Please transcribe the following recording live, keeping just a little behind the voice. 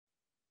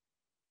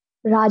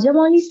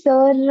Rajamouli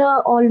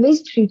sir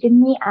always treated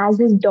me as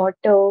his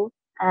daughter,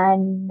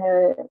 and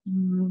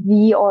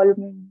we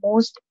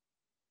almost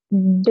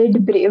we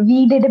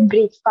did a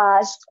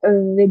breakfast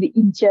with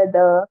each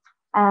other,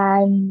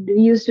 and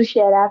we used to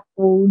share our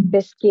food,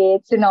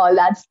 biscuits, and all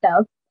that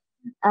stuff.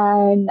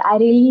 And I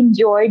really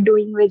enjoyed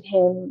doing with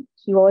him.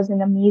 He was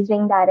an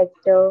amazing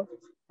director,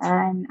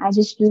 and I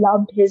just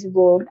loved his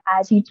work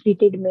as he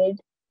treated me,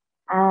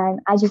 and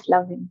I just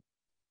love him.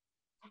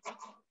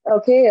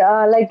 Okay,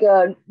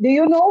 do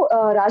you know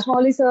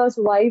Rajmouli sir's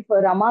wife,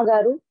 Rama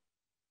Garu?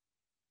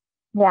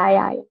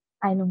 Yeah,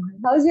 I know her.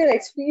 How's your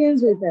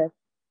experience with her?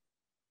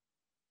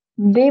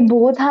 They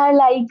both are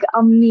like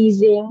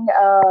amazing.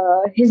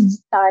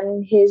 His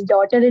son, his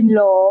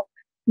daughter-in-law,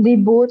 they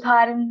both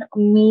are an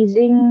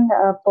amazing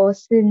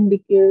person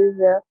because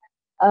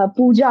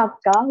Pooja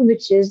Akka,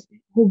 which is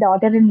his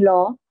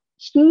daughter-in-law,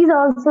 she's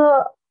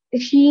also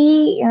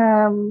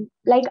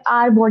like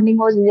our bonding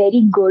was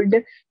very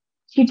good.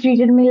 She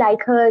treated me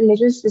like her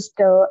little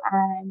sister,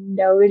 and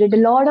we did a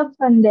lot of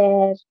fun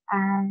there.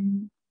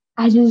 And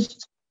I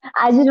just,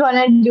 I just want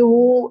to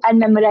do and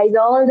memorize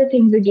all the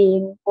things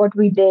again, what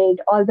we did,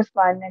 all the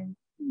fun and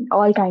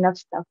all kind of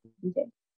stuff we did.